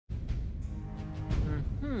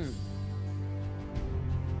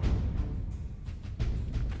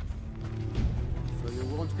So you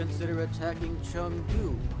won't consider attacking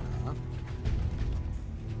Chengdu, huh?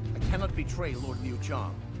 I cannot betray Lord Liu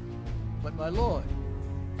Zhang. But my lord,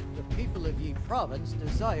 the people of Yi Province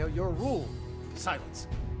desire your rule. Silence.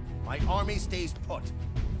 My army stays put.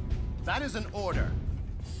 That is an order.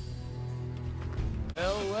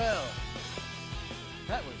 Well, well.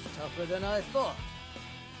 That was tougher than I thought.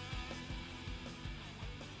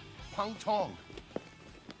 Tong,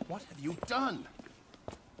 what have you done?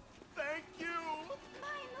 Thank you!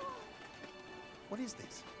 What is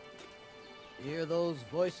this? Hear those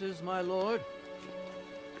voices, my lord?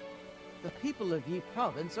 The people of Yi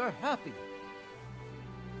Province are happy.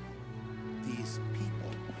 These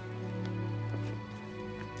people...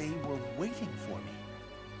 they were waiting for me.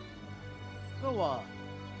 Go on.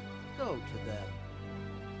 Go to them.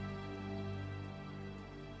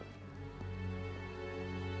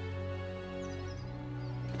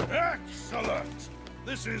 Excellent!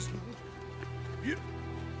 This is...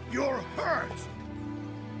 You're hurt!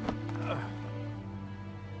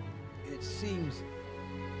 It seems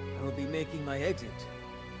I will be making my exit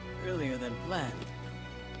earlier than planned.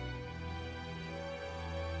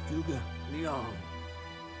 Zhuge Liang,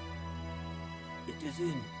 it is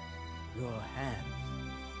in your hands.